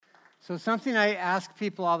So something I ask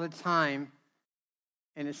people all the time,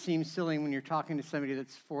 and it seems silly when you're talking to somebody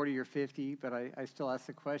that's 40 or 50, but I still ask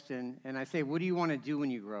the question, and I say, what do you want to do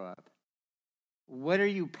when you grow up? What are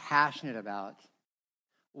you passionate about?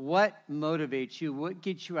 What motivates you? What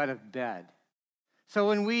gets you out of bed? So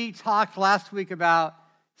when we talked last week about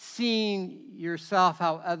seeing yourself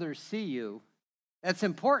how others see you, that's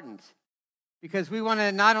important because we want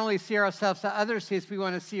to not only see ourselves how others see us, we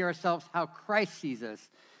want to see ourselves how Christ sees us,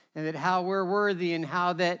 and that how we're worthy and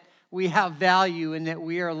how that we have value and that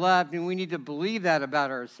we are loved, and we need to believe that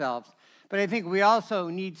about ourselves. But I think we also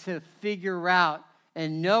need to figure out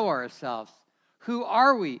and know ourselves. Who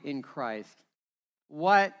are we in Christ?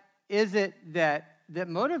 What is it that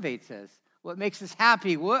motivates us? What makes us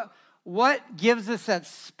happy? What gives us that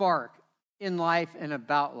spark in life and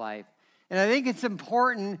about life? And I think it's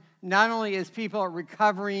important, not only as people are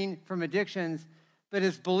recovering from addictions, but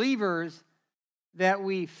as believers, that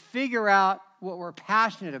we figure out what we're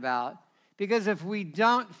passionate about. Because if we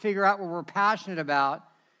don't figure out what we're passionate about,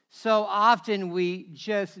 so often we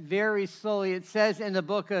just very slowly, it says in the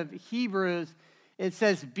book of Hebrews, it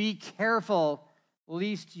says, be careful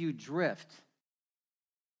lest you drift.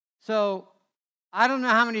 So I don't know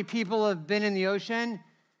how many people have been in the ocean,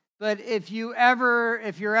 but if you're ever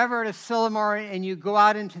at a Sillamar and you go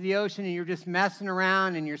out into the ocean and you're just messing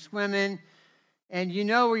around and you're swimming, and you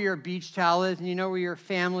know where your beach towel is and you know where your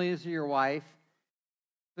family is or your wife,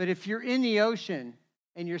 but if you're in the ocean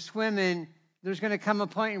and you're swimming, there's going to come a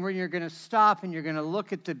point where you're going to stop and you're going to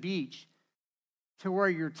look at the beach to where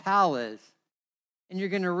your towel is, and you're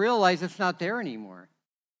going to realize it's not there anymore.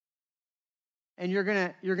 And you're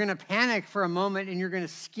going to panic for a moment, and you're going to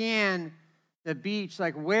scan the beach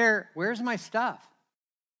like, where's my stuff?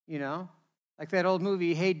 You know, like that old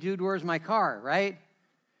movie, Hey Dude, Where's My Car, right?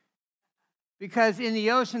 Because in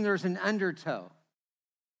the ocean, there's an undertow.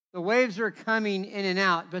 The waves are coming in and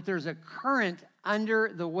out, but there's a current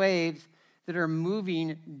under the waves that are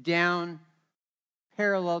moving down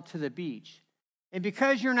parallel to the beach. And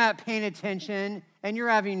because you're not paying attention and you're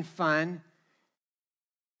having fun,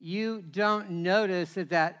 you don't notice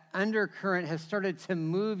that undercurrent has started to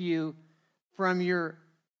move you from your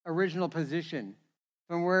original position,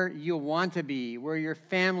 from where you want to be, where your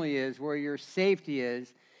family is, where your safety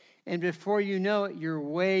is. And before you know it, you're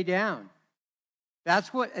way down.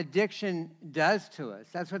 That's what addiction does to us.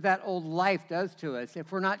 That's what that old life does to us.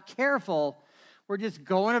 If we're not careful, we're just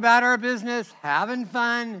going about our business, having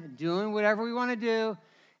fun, doing whatever we want to do,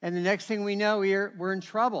 and the next thing we know, we're in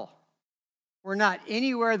trouble. We're not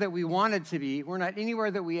anywhere that we wanted to be. We're not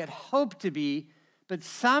anywhere that we had hoped to be, but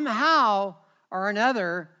somehow or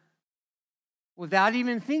another, without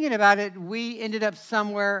even thinking about it, we ended up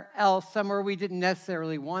somewhere else, somewhere we didn't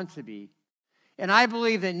necessarily want to be. And I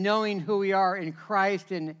believe that knowing who we are in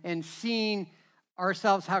Christ and seeing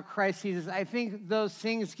ourselves how Christ sees us, I think those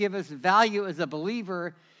things give us value as a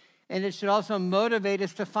believer, and it should also motivate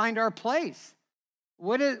us to find our place.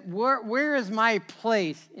 Where is my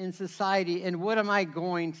place in society, and what am I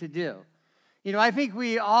going to do? You know, I think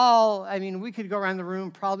we could go around the room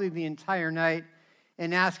probably the entire night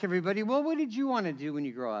and ask everybody, well, what did you want to do when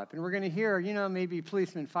you grow up? And we're going to hear, maybe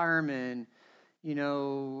policeman, fireman,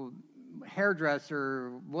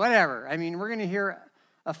 hairdresser, whatever. I mean, we're going to hear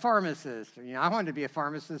a pharmacist. I wanted to be a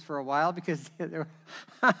pharmacist for a while because,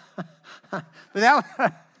 I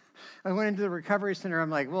went into the recovery center. I'm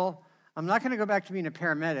like, well, I'm not going to go back to being a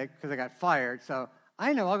paramedic because I got fired. So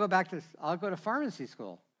I know I'll go to pharmacy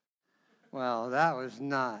school. Well,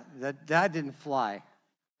 that didn't fly.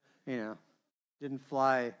 Didn't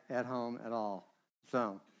fly at home at all.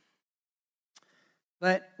 So,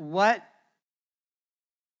 but what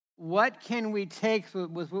can we take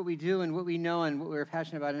with what we do and what we know and what we're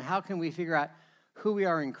passionate about, and how can we figure out who we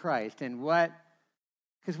are in Christ and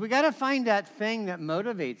because we got to find that thing that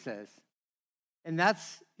motivates us. And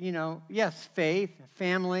that's, yes, faith,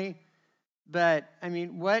 family, but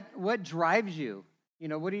what drives you?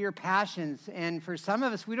 What are your passions? And for some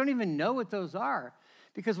of us, we don't even know what those are,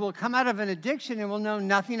 because we'll come out of an addiction and we'll know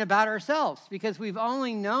nothing about ourselves because we've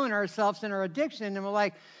only known ourselves in our addiction, and we're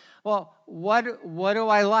like, well, what do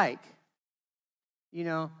I like?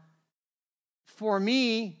 For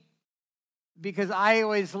me, because I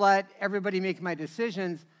always let everybody make my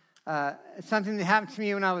decisions, something that happened to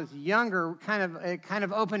me when I was younger it kind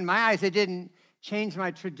of opened my eyes. It didn't change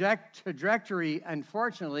my trajectory,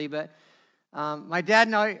 unfortunately, but my dad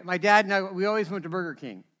and I, we always went to Burger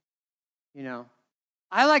King.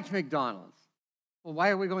 I liked McDonald's. Well, why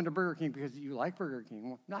are we going to Burger King? Because you like Burger King.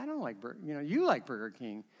 Well, no, I don't like Burger King. You like Burger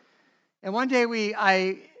King. And one day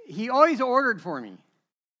he always ordered for me.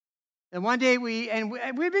 And one day we've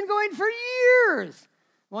been going for years.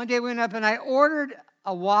 One day we went up and I ordered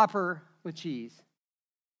a Whopper with cheese.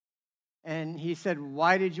 And he said,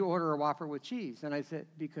 why did you order a Whopper with cheese? And I said,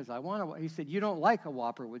 because I want a. He said, you don't like a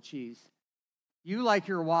Whopper with cheese. You like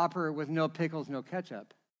your Whopper with no pickles, no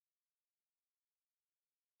ketchup.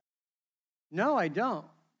 No, I don't.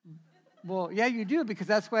 Well, yeah, you do, because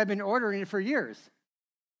that's why I've been ordering it for years.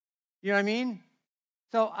 You know what I mean?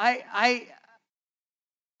 So I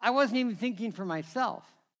wasn't even thinking for myself,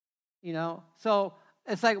 you know? So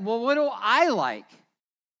it's like, well, what do I like?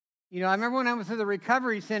 You know, I remember when I went to the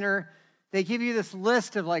recovery center, they give you this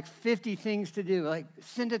list of like 50 things to do, like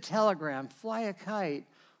send a telegram, fly a kite,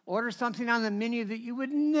 order something on the menu that you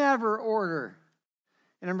would never order.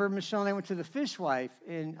 And I remember Michelle and I went to the Fishwife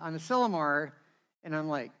on Asilomar, and I'm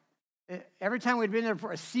like, every time we'd been there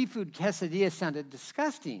for a seafood quesadilla sounded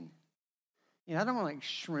disgusting. You know, I don't want like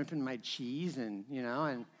shrimp in my cheese and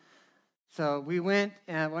so we went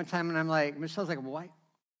one time and I'm like, Michelle's like,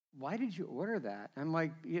 why did you order that? I'm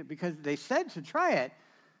like, yeah, because they said to try it.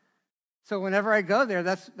 So whenever I go there,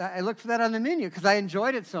 I look for that on the menu because I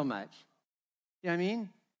enjoyed it so much. You know what I mean?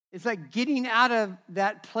 It's like getting out of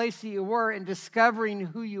that place that you were and discovering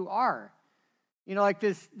who you are. You know, like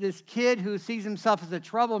this kid who sees himself as a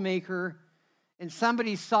troublemaker, and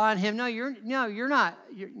somebody saw in him, you're not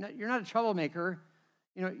a troublemaker.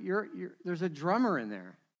 You know, there's a drummer in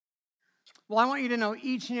there. Well, I want you to know,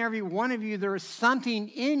 each and every one of you, there is something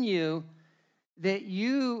in you that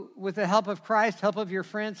you, with the help of Christ, help of your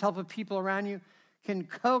friends, help of people around you, can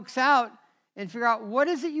coax out and figure out what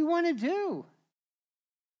is it you want to do.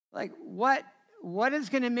 Like, what is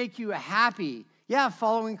going to make you happy? Yeah,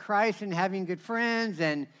 following Christ and having good friends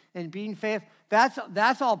and being faithful,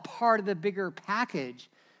 that's all part of the bigger package.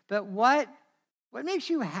 But what makes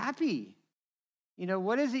you happy? You know,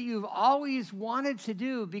 what is it you've always wanted to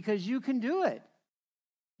do because you can do it?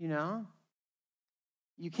 You know?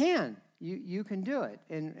 You can. You can do it.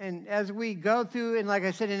 And as we go through, and like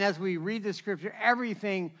I said, and as we read the scripture,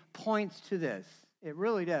 everything points to this. It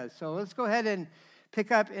really does. So let's go ahead and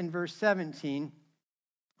pick up in verse 17.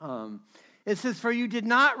 It says, for you did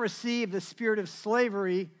not receive the spirit of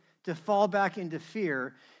slavery to fall back into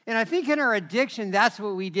fear. And I think in our addiction, that's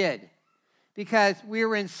what we did. Because we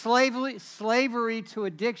were in slavery to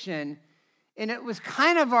addiction, and it was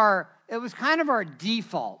kind of our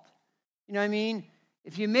default. You know what I mean?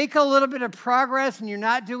 If you make a little bit of progress and you're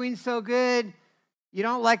not doing so good, you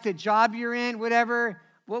don't like the job you're in, whatever,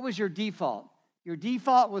 what was your default? Your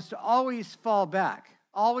default was to always fall back,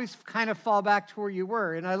 always kind of fall back to where you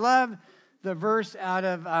were. And I love the verse out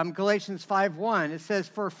of Galatians 5:1. It says,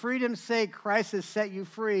 for freedom's sake, Christ has set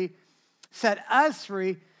us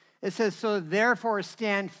free. It says, so therefore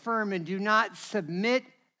stand firm and do not submit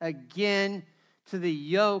again to the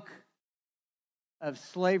yoke of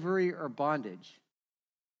slavery or bondage.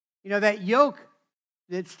 You know, that yoke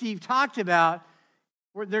that Steve talked about,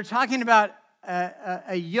 they're talking about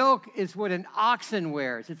a yoke is what an oxen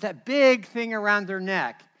wears. It's that big thing around their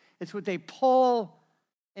neck. It's what they pull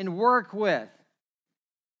and work with,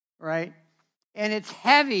 right? And it's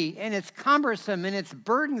heavy, and it's cumbersome, and it's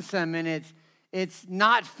burdensome, and it's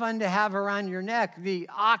not fun to have around your neck. The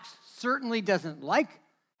ox certainly doesn't like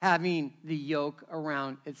having the yoke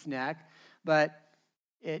around its neck, but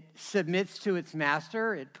it submits to its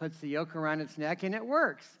master. It puts the yoke around its neck, and it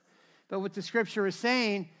works. But what the scripture is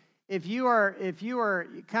saying, if you are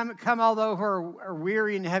come all those who are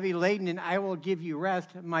weary and heavy laden, and I will give you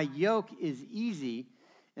rest. My yoke is easy,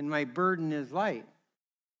 and my burden is light.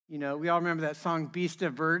 You know, we all remember that song, Beast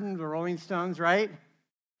of Burden, the Rolling Stones, right?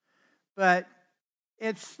 But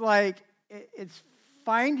it's like, it's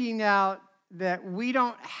finding out that we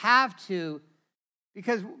don't have to,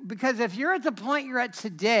 because if you're at the point you're at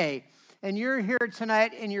today, and you're here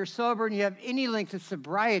tonight, and you're sober, and you have any length of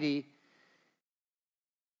sobriety,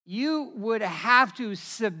 you would have to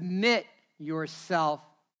submit yourself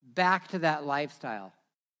back to that lifestyle.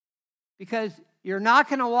 Because you're not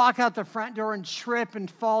going to walk out the front door and trip and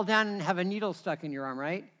fall down and have a needle stuck in your arm,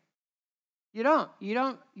 right? You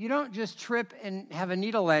don't just trip and have a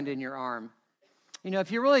needle land in your arm. You know,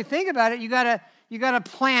 if you really think about it, you gotta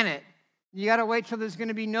plan it. You gotta wait till there's going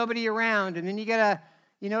to be nobody around, and then you gotta,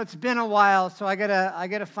 it's been a while, so I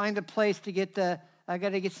gotta find a place to get I got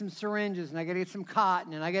to get some syringes, and I got to get some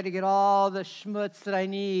cotton, and I got to get all the schmutz that I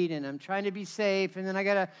need, and I'm trying to be safe, and then I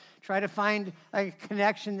got to try to find a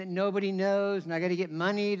connection that nobody knows, and I got to get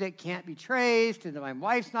money that can't be traced, and that my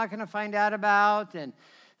wife's not going to find out about, and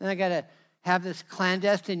then I got to have this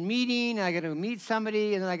clandestine meeting, and I got to meet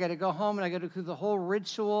somebody, and then I got to go home, and I got to do the whole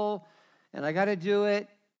ritual, and I got to do it.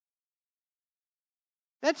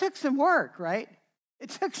 That took some work, right? It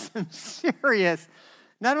took some serious,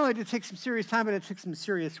 not only did it take some serious time, but it took some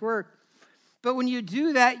serious work. But when you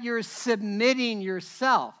do that, you're submitting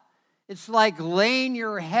yourself. It's like laying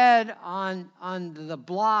your head on the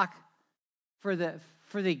block for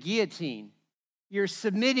the guillotine. You're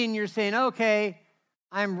submitting, you're saying, okay,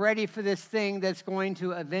 I'm ready for this thing that's going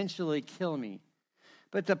to eventually kill me.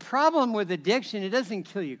 But the problem with addiction, it doesn't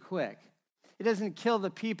kill you quick. It doesn't kill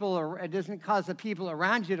the people, or it doesn't cause the people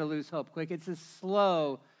around you to lose hope quick. It's a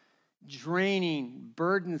slow, draining,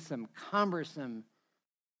 burdensome, cumbersome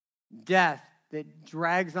death that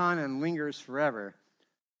drags on and lingers forever.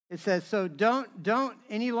 It says, so don't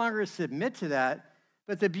any longer submit to that.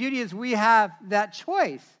 But the beauty is we have that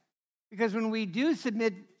choice. Because when we do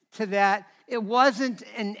submit to that, it wasn't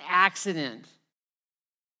an accident,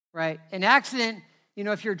 right? An accident,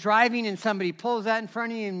 if you're driving and somebody pulls that in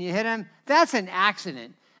front of you and you hit them, that's an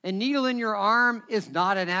accident. A needle in your arm is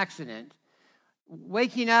not an accident.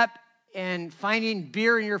 Waking up and finding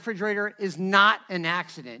beer in your refrigerator is not an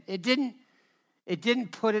accident. It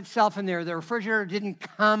didn't put itself in there. The refrigerator didn't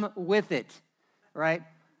come with it, right?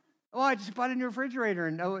 Oh, I just bought a new refrigerator,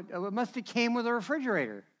 and it must have came with a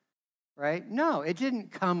refrigerator, right? No, it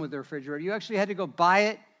didn't come with the refrigerator. You actually had to go buy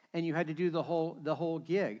it, and you had to do the whole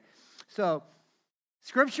gig. So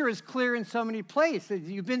Scripture is clear in so many places.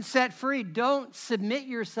 You've been set free. Don't submit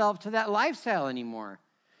yourself to that lifestyle anymore.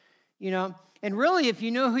 And really, if you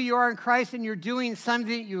know who you are in Christ and you're doing something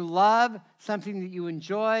that you love, something that you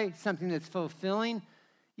enjoy, something that's fulfilling,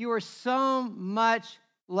 you are so much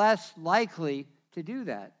less likely to do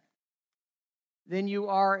that than you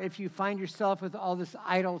are if you find yourself with all this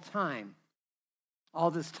idle time, all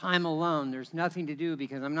this time alone. There's nothing to do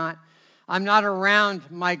because I'm not around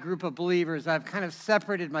my group of believers. I've kind of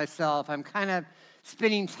separated myself. I'm kind of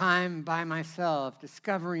spending time by myself,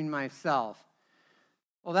 discovering myself.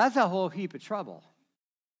 Well, that's a whole heap of trouble.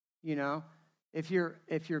 If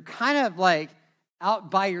you're kind of like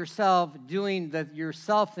out by yourself doing the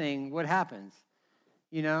yourself thing, what happens?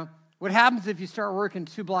 What happens if you start working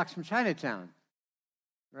 2 blocks from Chinatown?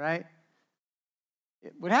 Right?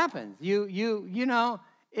 What happens?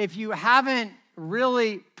 If you haven't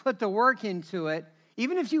really put the work into it,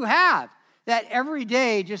 even if you have, that every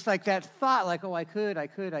day, just like that thought, like, oh, I could,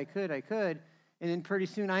 and then pretty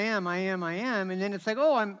soon I am, and then it's like,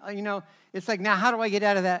 oh, it's like, now how do I get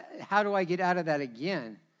out of that? How do I get out of that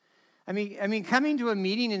again? I mean, coming to a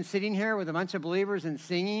meeting and sitting here with a bunch of believers and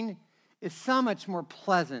singing is so much more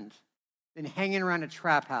pleasant than hanging around a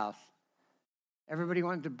trap house. Everybody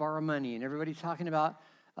wanting to borrow money, and everybody talking about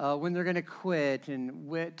when they're going to quit, and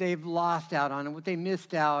what they've lost out on, and what they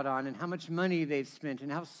missed out on, and how much money they've spent,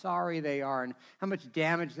 and how sorry they are, and how much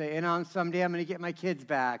damage someday I'm going to get my kids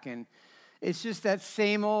back. And it's just that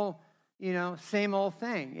same old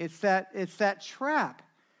thing. It's that trap.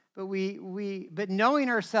 But knowing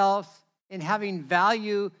ourselves and having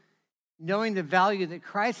value, knowing the value that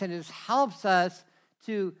Christ has, helps us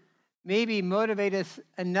to maybe motivate us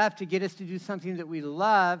enough to get us to do something that we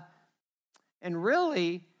love. And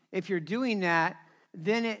really, if you're doing that,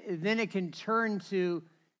 then it can turn to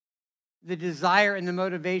the desire and the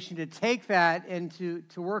motivation to take that and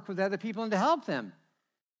to work with other people and to help them.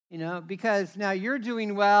 Because now you're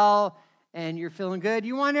doing well and you're feeling good.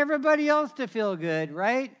 You want everybody else to feel good,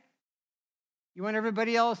 right? You want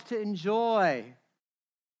everybody else to enjoy,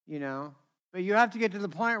 But you have to get to the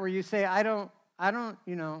point where you say, I don't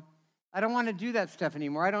want to do that stuff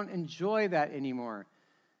anymore. I don't enjoy that anymore.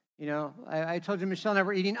 I told you Michelle and I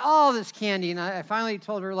were eating all this candy, and I finally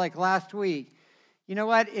told her like last week, you know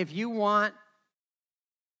what? If you want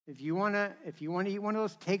to eat one of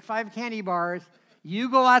those Take 5 candy bars, you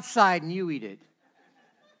go outside and you eat it.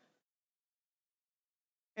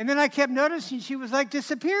 And then I kept noticing she was like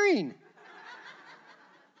disappearing.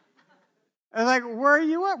 I was like, where are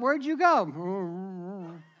you at? Where'd you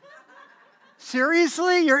go?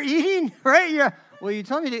 Seriously? You're eating? Right? Well, you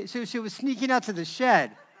told me to. So she was sneaking out to the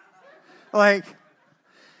shed. Like,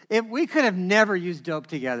 we could have never used dope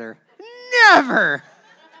together. Never.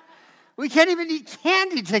 We can't even eat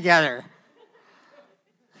candy together.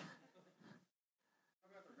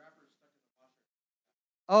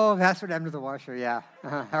 Oh, that's what happened to the washer, yeah.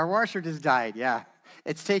 Our washer just died, yeah.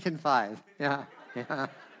 It's taken 5, yeah.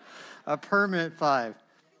 A permanent 5.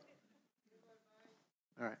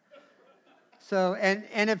 All right. So,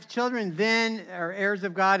 and if children then are heirs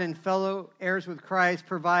of God and fellow heirs with Christ,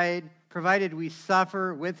 provided we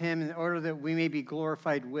suffer with him in order that we may be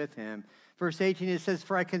glorified with him. Verse 18, it says,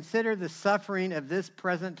 for I consider the suffering of this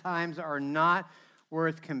present times are not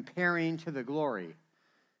worth comparing to the glory.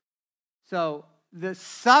 So, the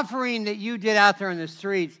suffering that you did out there in the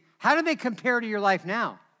streets, how do they compare to your life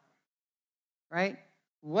now? Right?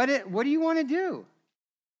 What do you want to do?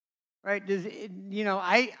 Right?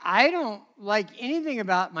 I don't like anything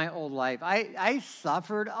about my old life. I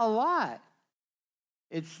suffered a lot.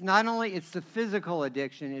 It's the physical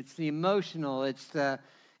addiction, it's the emotional, it's the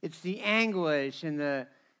anguish and the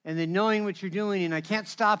knowing what you're doing, and I can't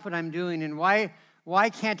stop what I'm doing, and why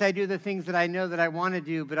can't I do the things that I know that I want to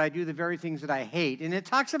do, but I do the very things that I hate? And it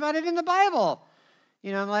talks about it in the Bible.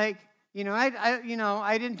 I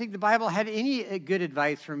didn't think the Bible had any good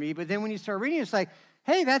advice for me, but then when you start reading, it's like,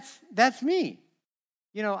 hey, that's me.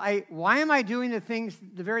 Why am I doing the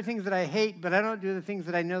very things that I hate, but I don't do the things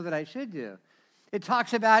that I know that I should do? It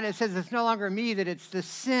says it's no longer me, that it's the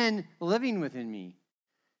sin living within me.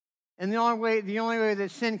 And the only way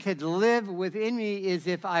that sin could live within me is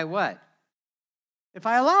if I what? If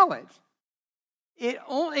I allow it.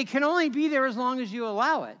 It can only be there as long as you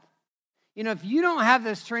allow it. If you don't have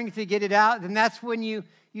the strength to get it out, then that's when you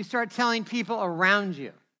start telling people around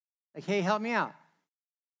you, like, hey, help me out.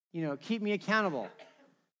 Keep me accountable.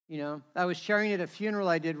 I was sharing at a funeral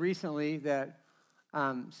I did recently that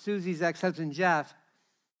Susie's ex-husband, Jeff,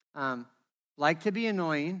 liked to be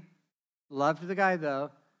annoying, loved the guy, though,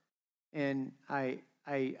 and I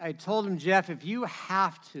told him, Jeff, if you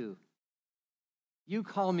have to, you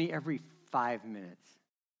call me every 5 minutes.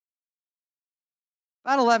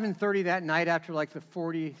 About 11:30 that night, after like the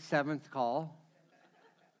 47th call,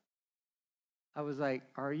 I was like,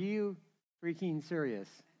 are you freaking serious?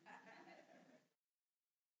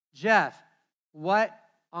 Jeff, what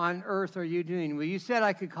on earth are you doing? Well, you said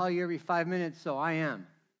I could call you every 5 minutes, so I am.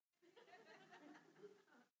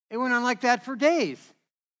 It went on like that for days.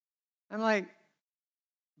 I'm like,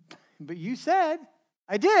 but you said.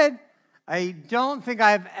 I did. I don't think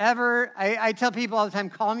I've ever, I tell people all the time,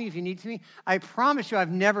 call me if you need to me. I promise you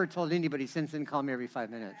I've never told anybody since then, call me every 5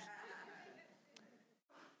 minutes.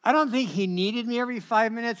 I don't think he needed me every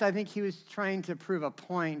 5 minutes. I think he was trying to prove a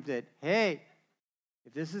point that, hey,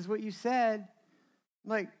 if this is what you said, I'm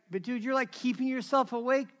like, but dude, you're like keeping yourself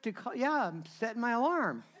awake to call. Yeah, I'm setting my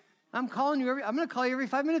alarm. I'm going to call you every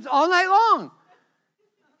 5 minutes all night long.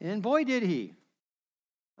 And boy, did he.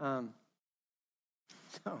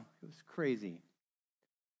 So it was crazy.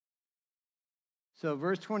 So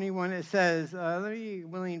verse 21, it says,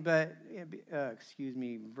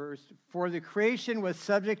 for the creation was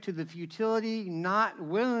subject to the futility, not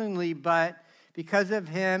willingly, but because of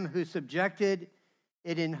him who subjected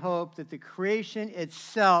it in hope that the creation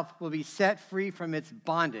itself will be set free from its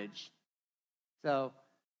bondage. So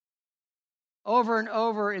over and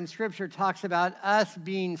over in Scripture talks about us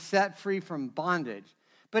being set free from bondage.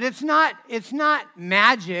 But it's not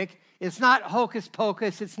magic. It's not hocus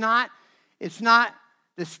pocus. It's not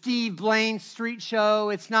the Steve Blaine street show.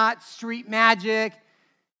 It's not street magic.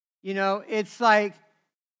 It's like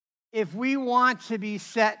if we want to be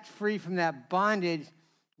set free from that bondage,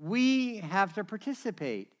 we have to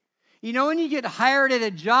participate. When you get hired at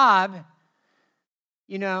a job,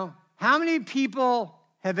 how many people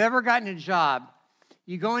have ever gotten a job?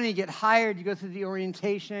 You go in and you get hired, you go through the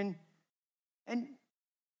orientation, and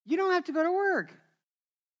you don't have to go to work.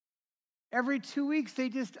 Every 2 weeks, they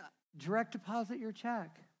just direct deposit your check.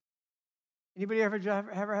 Anybody ever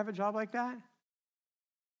have a job like that?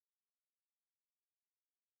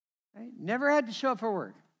 Right? Never had to show up for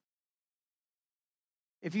work.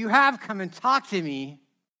 If you have, come and talk to me,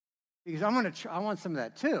 because I want some of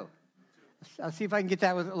that too. I'll see if I can get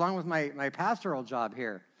that along with my pastoral job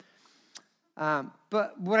here.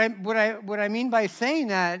 But what I mean by saying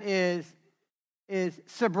that is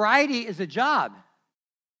sobriety is a job.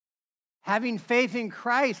 Having faith in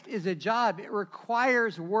Christ is a job. It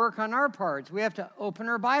requires work on our parts. We have to open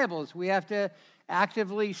our Bibles. We have to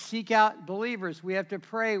actively seek out believers. We have to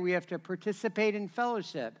pray. We have to participate in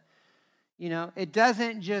fellowship. It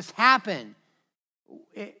doesn't just happen.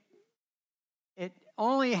 It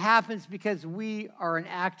only happens because we are an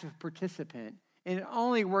active participant. And it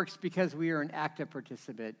only works because we are an active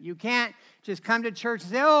participant. You can't just come to church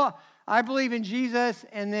and say, oh, I believe in Jesus,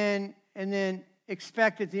 and then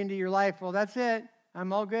expect at the end of your life, well, that's it.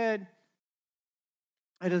 I'm all good.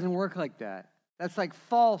 It doesn't work like that. That's like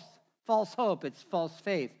false hope. It's false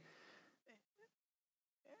faith.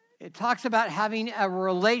 It talks about having a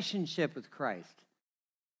relationship with Christ.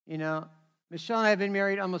 Michelle and I have been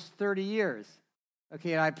married almost 30 years.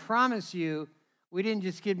 Okay, and I promise you, we didn't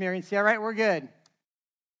just get married and say, all right, we're good.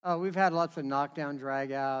 Oh, we've had lots of knockdown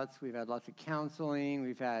drag-outs. We've had lots of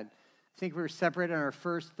counseling. I think we were separated on our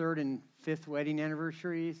first, third, and fifth wedding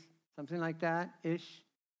anniversaries, something like that-ish.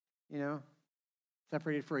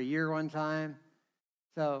 Separated for a year one time.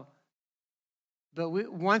 So, but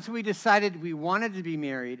once we decided we wanted to be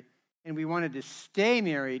married and we wanted to stay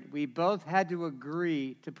married, we both had to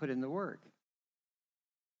agree to put in the work.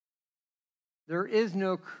 There is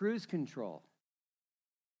no cruise control.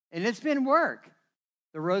 And it's been work.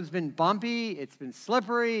 The road's been bumpy, it's been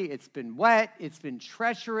slippery, it's been wet, it's been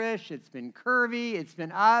treacherous, it's been curvy, it's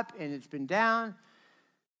been up and it's been down.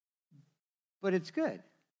 But it's good.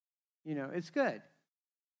 It's good.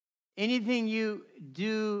 Anything you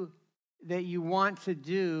do that you want to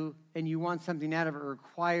do and you want something out of it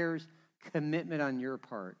requires commitment on your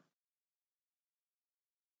part.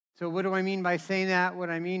 So what do I mean by saying that? What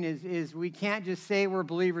I mean is we can't just say we're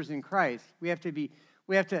believers in Christ. We have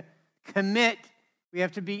to commit. We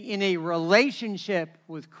have to be in a relationship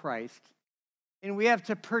with Christ. And we have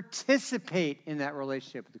to participate in that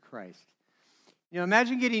relationship with Christ.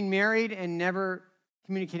 Imagine getting married and never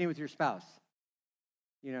communicating with your spouse.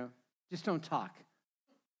 Just don't talk,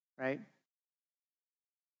 right?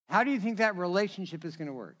 How do you think that relationship is going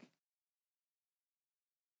to work?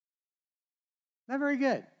 Not very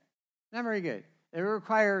good. Not very good. It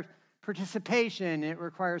requires participation. It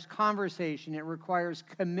requires conversation. It requires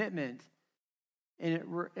commitment. And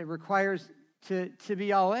it requires to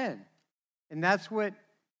be all in. And that's what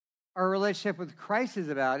our relationship with Christ is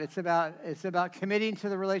about. It's about committing to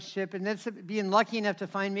the relationship, and that's being lucky enough to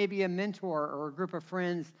find maybe a mentor or a group of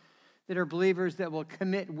friends that are believers that will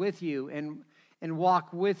commit with you and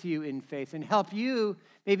walk with you in faith and help you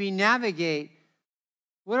maybe navigate,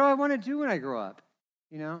 what do I want to do when I grow up?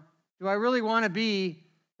 Do I really want to be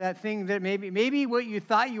that thing that maybe what you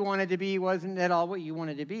thought you wanted to be wasn't at all what you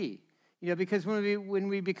wanted to be? Because when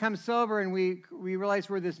we become sober and we realize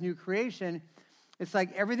we're this new creation, it's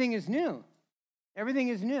like everything is new. Everything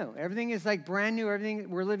is new. Everything is like brand new.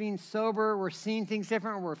 We're living sober. We're seeing things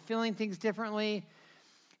different. We're feeling things differently.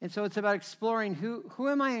 And so it's about exploring who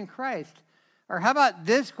am I in Christ? Or how about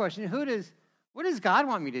this question? What does God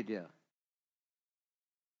want me to do?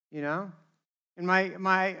 And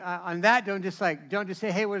my on that, don't just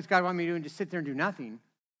say, hey, what does God want me to do, and just sit there and do nothing.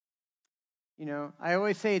 I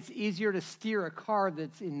always say it's easier to steer a car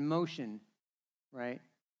that's in motion, right?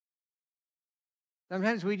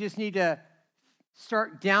 Sometimes we just need to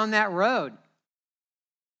start down that road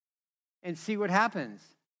and see what happens.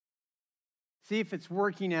 See if it's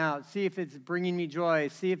working out. See if it's bringing me joy.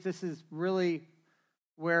 See if this is really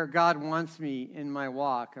where God wants me in my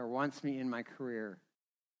walk or wants me in my career.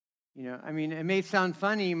 It may sound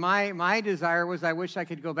funny. My desire was I wish I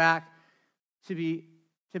could go back to be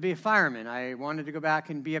a fireman. I wanted to go back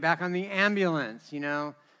and be back on the ambulance,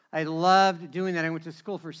 I loved doing that. I went to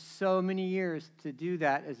school for so many years to do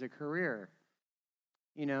that as a career,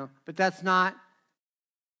 But that's not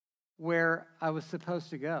where I was supposed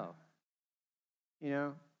to go. I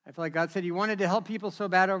feel like God said, you wanted to help people so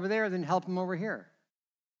bad over there, then help them over here.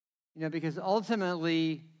 Because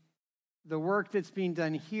ultimately, the work that's being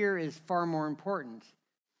done here is far more important.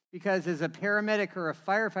 Because as a paramedic or a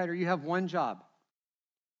firefighter, you have one job.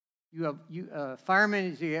 The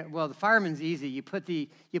fireman's easy. You put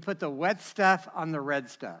the wet stuff on the red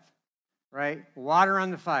stuff, right? Water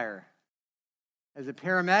on the fire. As a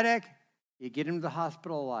paramedic, you get him to the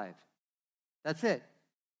hospital alive. That's it.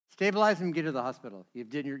 Stabilize him, get to the hospital. You've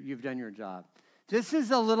done your job. This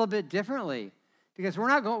is a little bit differently because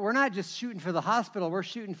we're not just shooting for the hospital. We're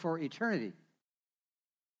shooting for eternity.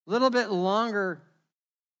 A little bit longer,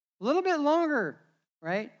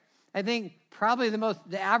 right? I think probably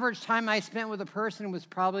the average time I spent with a person was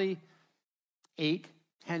probably 8-10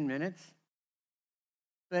 minutes.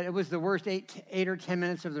 But it was the worst 8 or 10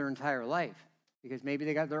 minutes of their entire life because maybe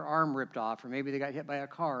they got their arm ripped off, or maybe they got hit by a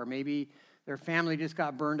car, or maybe their family just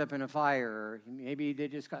got burned up in a fire, or maybe they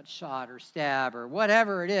just got shot or stabbed, or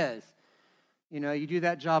whatever it is. You do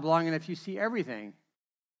that job long enough, you see everything.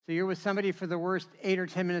 So you're with somebody for the worst 8 or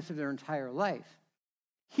 10 minutes of their entire life.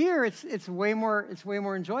 Here, it's way more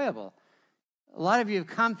enjoyable. A lot of you have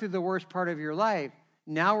come through the worst part of your life.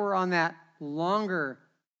 Now we're on that longer,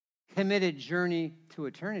 committed journey to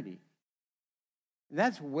eternity. And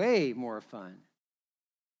that's way more fun.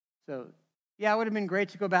 So, yeah, it would have been great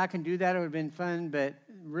to go back and do that. It would have been fun, but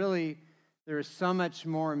really, there is so much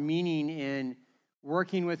more meaning in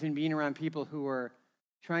working with and being around people who are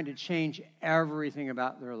trying to change everything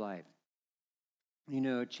about their life.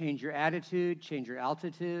 Change your attitude, change your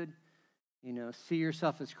altitude, see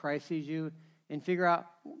yourself as Christ sees you, and figure out,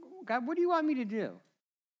 God, what do you want me to do?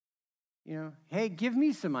 Hey, give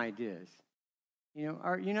me some ideas.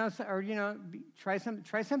 Try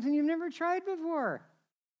something you've never tried before.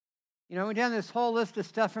 We've done this whole list of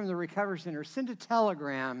stuff from the Recovery Center. Send a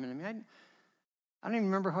telegram. And I don't even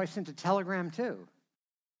remember who I sent a telegram to.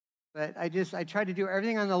 But I tried to do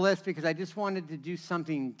everything on the list because I just wanted to do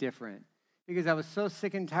something different. Because I was so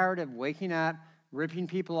sick and tired of waking up, ripping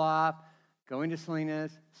people off, going to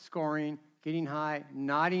Salinas, scoring, getting high,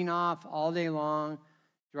 nodding off all day long,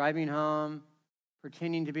 driving home,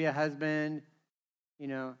 pretending to be a husband,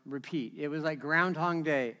 repeat. It was like Groundhog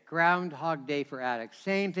Day for addicts.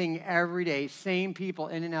 Same thing every day, same people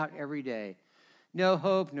in and out every day. No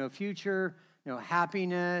hope, no future, no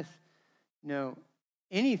happiness, no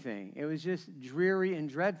anything. It was just dreary and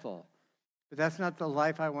dreadful. But that's not the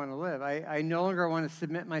life I want to live. I no longer want to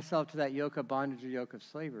submit myself to that yoke of bondage or yoke of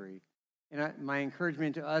slavery. And my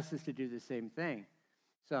encouragement to us is to do the same thing.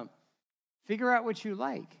 So figure out what you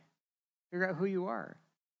like. Figure out who you are.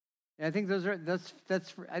 And I think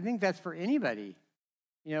that's for anybody.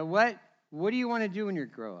 What do you want to do when you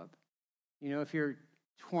grow up? If you're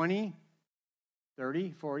 20,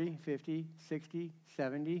 30, 40, 50, 60,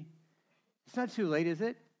 70, it's not too late, is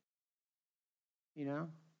it?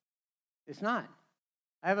 It's not.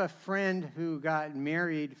 I have a friend who got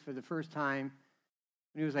married for the first time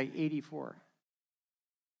when he was like 84.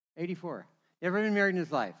 84. Never been married in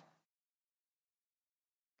his life.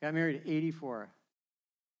 Got married at 84.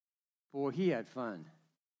 Boy, he had fun.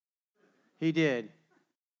 He did.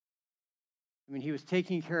 He was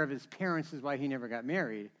taking care of his parents is why he never got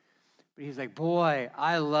married. But he's like, boy,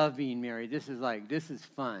 I love being married. This is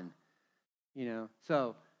fun.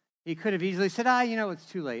 So he could have easily said, it's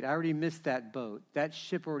too late. I already missed that boat. That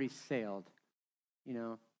ship already sailed.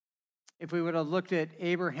 If we would have looked at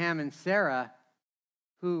Abraham and Sarah,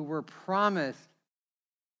 who were promised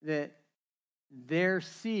that their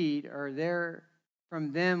seed or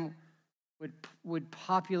from them would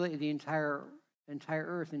populate the entire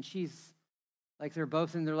earth, and she's like they're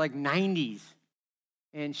both in their 90s,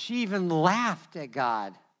 and she even laughed at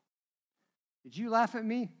God. Did you laugh at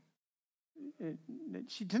me?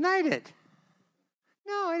 She denied it.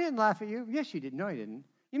 No, I didn't laugh at you. Yes, you did. No, I didn't.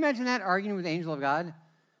 You imagine that arguing with the angel of God?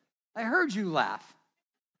 I heard you laugh.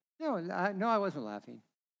 No, I wasn't laughing.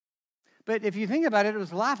 But if you think about it, it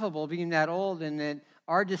was laughable being that old and that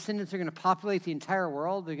our descendants are going to populate the entire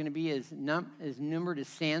world. They're going to be as numbered as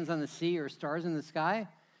sands on the sea or stars in the sky.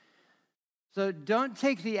 So don't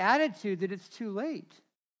take the attitude that it's too late.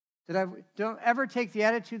 Don't ever take the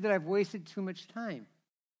attitude that I've wasted too much time.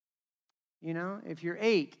 If you're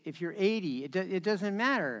 8, if you're 80, it doesn't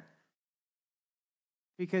matter.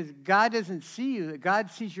 Because God doesn't see you.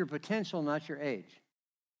 God sees your potential, not your age.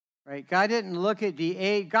 Right? God didn't look at the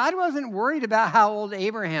age. God wasn't worried about how old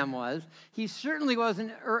Abraham was. He certainly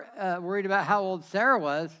wasn't worried about how old Sarah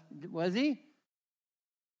was he?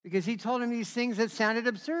 Because he told him these things that sounded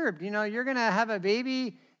absurd. You're going to have a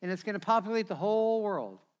baby and it's going to populate the whole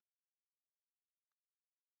world.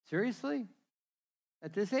 Seriously?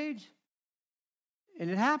 At this age? And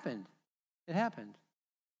it happened. It happened.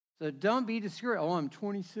 So don't be discouraged. Oh, I'm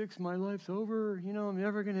 26, my life's over. I'm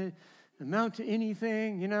never going to amount to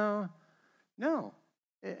anything, No.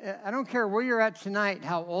 I don't care where you're at tonight,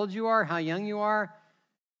 how old you are, how young you are.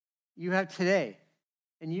 You have today.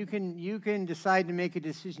 And you can decide to make a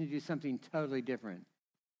decision to do something totally different,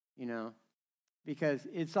 because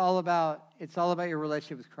it's all about your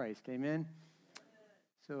relationship with Christ. Amen.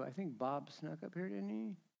 So I think Bob snuck up here, didn't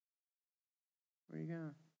he? Where'd he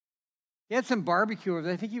go? He had some barbecue over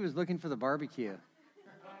there. I think he was looking for the barbecue.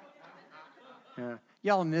 Yeah.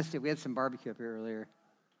 Y'all missed it. We had some barbecue up here earlier.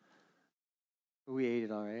 But we ate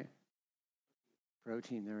it all right.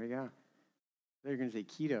 Protein, there we go. They're going to say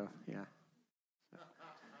keto. Yeah.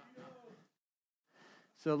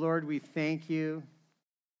 So, Lord, we thank you.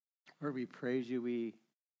 Lord, we praise you. We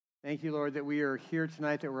thank you, Lord, that we are here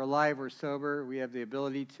tonight, that we're alive, we're sober. We have the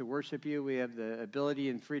ability to worship you. We have the ability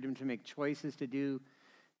and freedom to make choices to do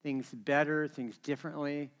things better, things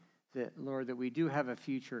differently. That, Lord, that we do have a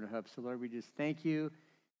future and a hope. So, Lord, we just thank you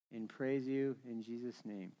and praise you in Jesus'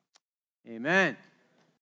 name. Amen.